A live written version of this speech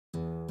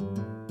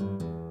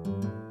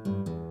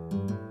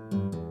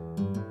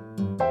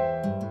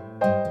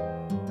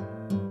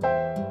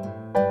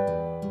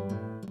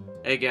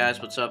Hey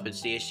guys, what's up? It's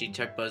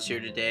TheTechSlugs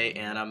here today,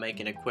 and I'm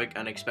making a quick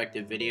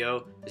unexpected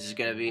video. This is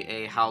going to be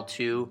a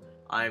how-to.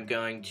 I'm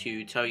going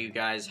to tell you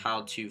guys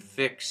how to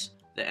fix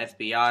the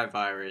FBI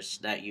virus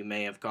that you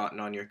may have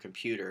gotten on your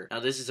computer. Now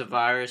this is a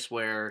virus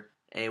where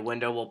a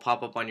window will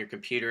pop up on your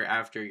computer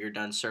after you're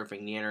done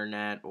surfing the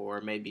internet,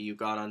 or maybe you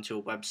got onto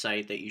a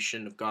website that you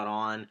shouldn't have got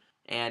on,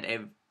 and a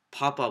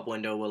pop-up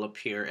window will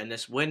appear, and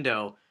this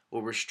window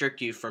will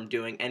restrict you from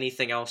doing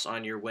anything else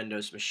on your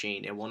Windows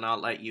machine. It will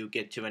not let you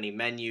get to any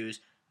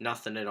menus,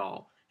 nothing at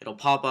all. It'll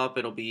pop up,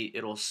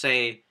 it'll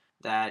say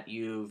that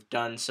you've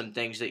done some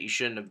things that you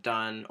shouldn't have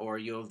done, or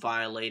you have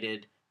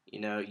violated,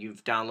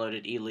 you've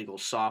downloaded illegal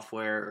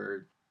software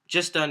or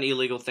just done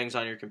illegal things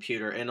on your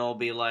computer, and it'll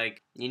be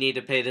like, you need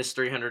to pay this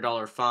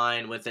 $300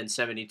 fine within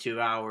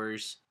 72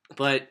 hours.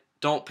 But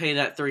don't pay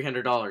that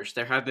 $300.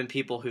 There have been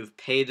people who've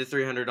paid the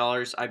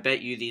 $300. I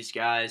bet you these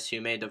guys who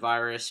made the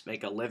virus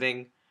make a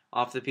living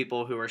off the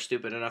people who are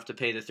stupid enough to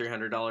pay the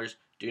 $300.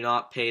 Do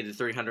not pay the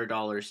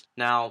 $300.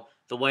 Now,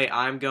 the way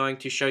I'm going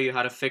to show you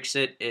how to fix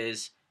it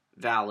is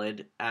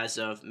valid as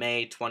of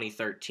May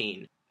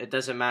 2013. It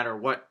doesn't matter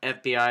what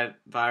FBI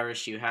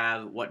virus you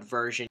have, what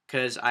version,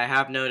 because I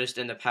have noticed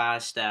in the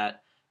past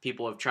that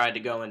people have tried to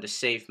go into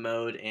safe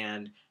mode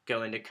and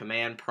go into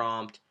command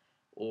prompt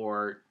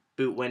or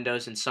boot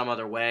Windows in some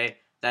other way.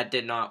 That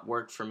did not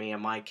work for me in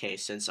my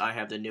case, since I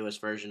have the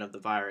newest version of the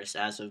virus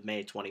as of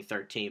May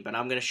 2013, but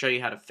I'm going to show you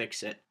how to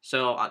fix it.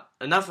 So,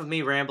 enough of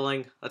me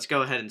rambling, let's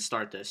go ahead and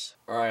start this.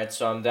 Alright,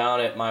 so I'm down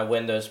at my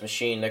Windows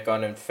machine that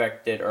got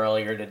infected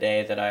earlier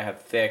today that I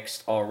have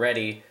fixed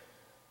already.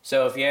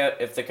 So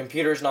if the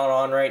computer's not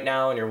on right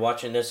now and you're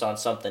watching this on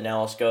something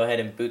else, go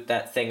ahead and boot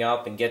that thing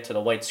up and get to the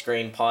white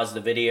screen, pause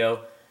the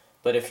video.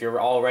 But if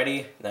you're all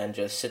ready, then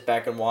just sit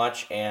back and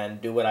watch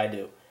and do what I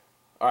do.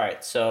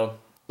 Alright, so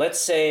let's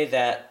say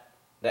that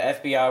the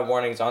FBI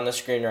warning's on the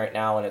screen right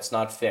now and it's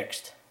not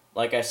fixed.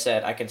 Like I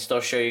said, I can still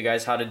show you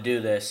guys how to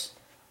do this,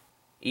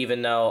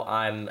 even though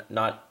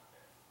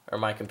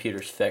my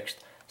computer's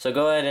fixed. So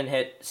go ahead and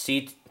hit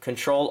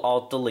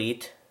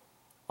Control-Alt-Delete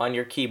on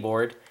your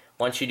keyboard.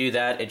 Once you do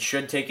that, it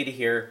should take you to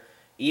here.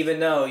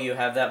 Even though you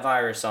have that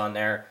virus on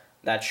there,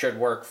 that should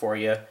work for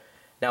you.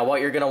 Now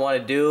what you're going to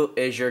want to do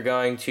is you're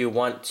going to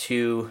want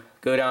to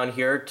go down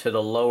here to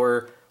the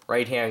lower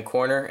right hand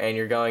corner, and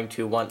you're going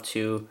to want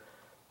to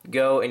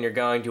go and you're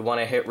going to want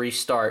to hit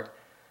restart.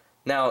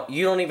 Now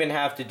you don't even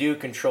have to do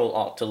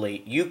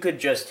Control-Alt-Delete. You could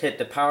just hit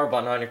the power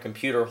button on your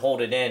computer, hold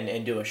it in,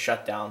 and do a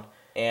shutdown,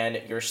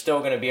 and you're still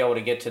going to be able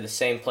to get to the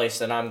same place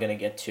that I'm going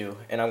to get to,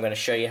 and I'm going to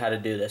show you how to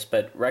do this,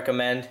 but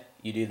recommend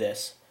you do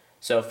this.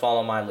 So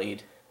follow my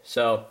lead.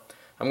 So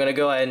I'm going to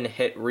go ahead and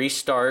hit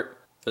restart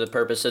for the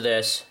purpose of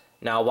this.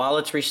 Now while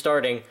it's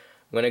restarting, I'm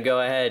going to go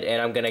ahead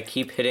and I'm going to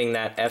keep hitting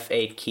that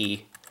F8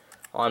 key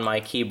on my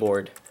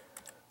keyboard.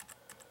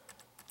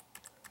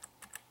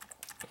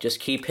 Just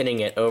keep hitting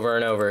it over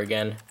and over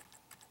again.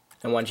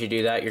 And once you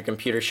do that, your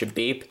computer should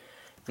beep.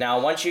 Now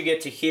once you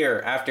get to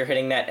here, after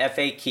hitting that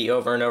F8 key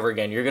over and over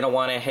again, you're going to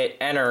want to hit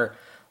enter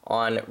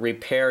on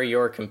repair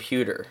your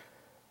computer.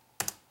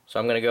 So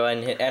I'm going to go ahead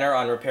and hit enter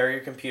on repair your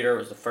computer. It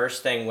was the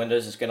first thing.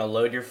 Windows is going to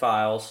load your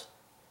files.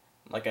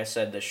 Like I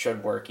said, this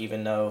should work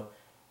even though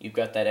you've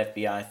got that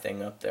FBI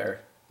thing up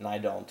there, and I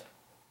don't.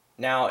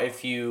 Now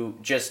if you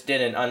just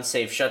did an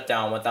unsafe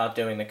shutdown without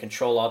doing the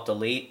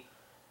Control-Alt-Delete,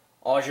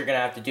 all you're going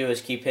to have to do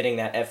is keep hitting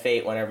that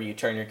F8 whenever you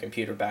turn your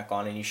computer back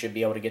on, and you should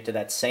be able to get to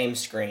that same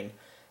screen.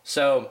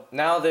 So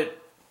now that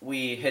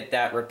we hit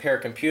that repair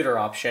computer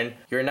option,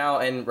 you're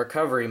now in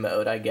recovery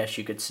mode, I guess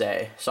you could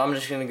say. So I'm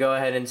just going to go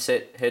ahead and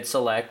hit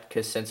select,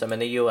 because since I'm in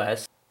the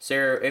US.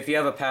 So if you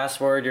have a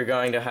password, you're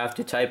going to have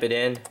to type it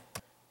in.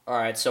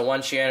 Alright, so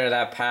once you enter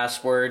that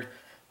password,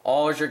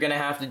 all you're going to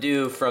have to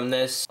do from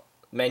this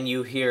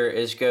menu here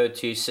is go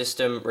to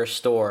System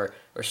Restore.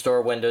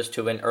 Restore Windows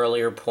to an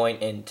earlier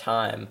point in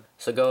time.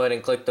 So go ahead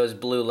and click those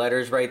blue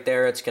letters right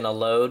there. It's going to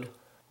load.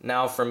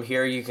 Now from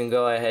here you can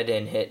go ahead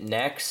and hit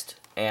next.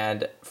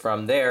 And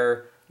from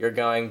there, you're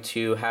going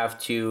to have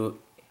to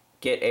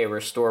get a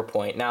restore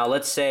point. Now,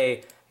 let's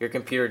say your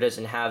computer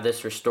doesn't have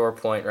this restore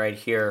point right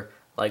here,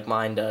 like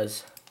mine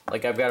does.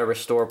 Like, I've got a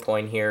restore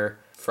point here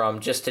from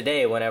just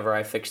today whenever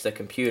I fixed the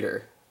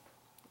computer.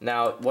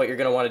 Now, what you're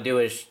going to want to do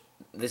is,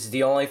 this is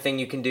the only thing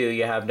you can do.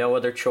 You have no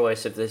other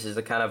choice if this is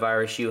the kind of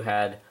virus you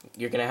had.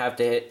 You're going to have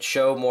to hit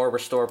show more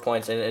restore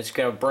points, and it's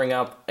going to bring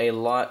up a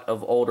lot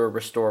of older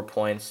restore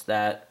points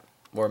that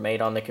were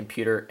made on the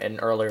computer in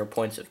earlier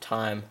points of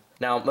time.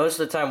 Now, most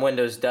of the time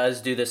Windows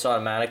does do this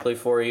automatically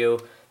for you.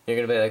 You're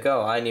going to be like,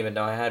 oh, I didn't even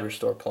know I had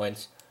restore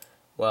points.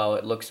 Well,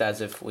 it looks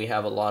as if we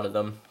have a lot of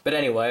them. But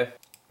anyway,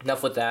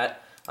 enough with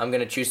that. I'm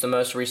going to choose the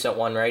most recent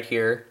one right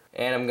here,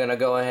 and I'm going to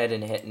go ahead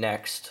and hit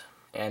next.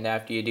 And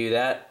after you do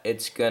that,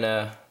 it's going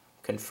to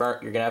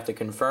confirm. You're going to have to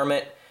confirm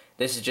it.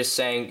 This is just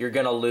saying you're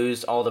going to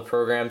lose all the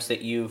programs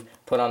that you've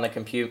put on the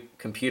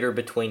computer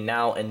between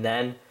now and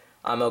then.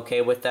 I'm okay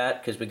with that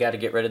because we got to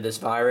get rid of this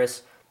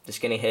virus.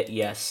 Just going to hit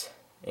yes.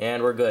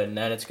 And we're good. And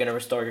then it's going to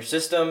restore your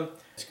system.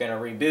 It's going to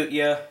reboot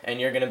you,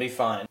 and you're going to be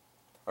fine.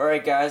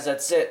 Alright guys,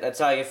 that's it. That's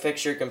how you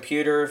fix your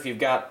computer. If you've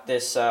got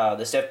this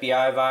this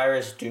FBI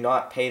virus, do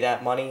not pay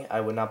that money.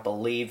 I would not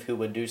believe who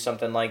would do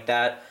something like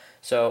that.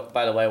 So,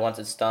 by the way, once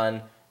it's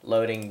done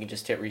loading, you can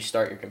just hit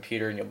restart your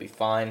computer and you'll be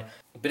fine.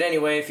 But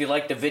anyway, if you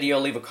liked the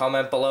video, leave a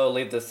comment below,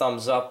 leave the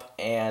thumbs up,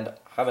 and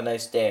have a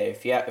nice day.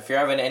 If you're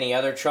having any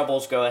other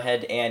troubles, go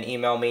ahead and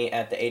email me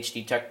at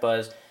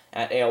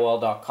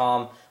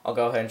thehdtechbuzz@aol.com. I'll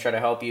go ahead and try to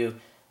help you.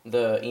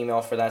 The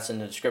email for that's in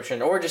the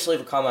description, or just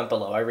leave a comment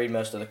below. I read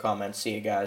most of the comments. See you guys.